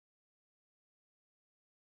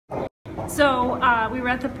So we were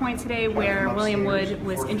at the point today where William Wood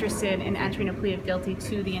was interested in entering a plea of guilty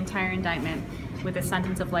to the entire indictment with a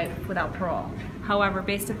sentence of life without parole. However,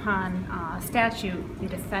 based upon statute, the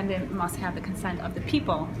defendant must have the consent of the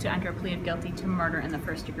people to enter a plea of guilty to murder in the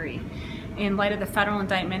first degree. In light of the federal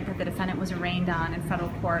indictment that the defendant was arraigned on in federal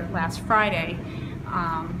court last Friday,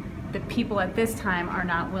 the people at this time are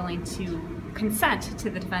not willing to consent to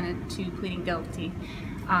the defendant to pleading guilty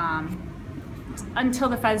until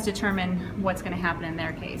the feds determine what's going to happen in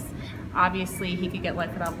their case. Obviously, he could get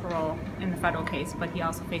life without parole in the federal case, but he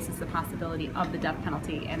also faces the possibility of the death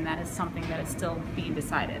penalty, and that is something that is still being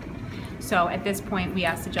decided. So at this point, we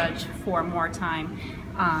asked the judge for more time.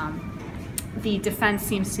 The defense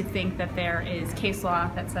seems to think that there is case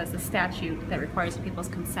law that says the statute that requires people's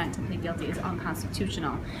consent to plead guilty is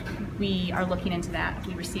unconstitutional. We are looking into that.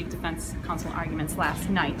 We received defense counsel arguments last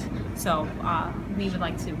night, so we would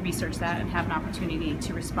like to research that and have an opportunity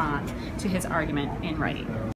to respond to his argument in writing.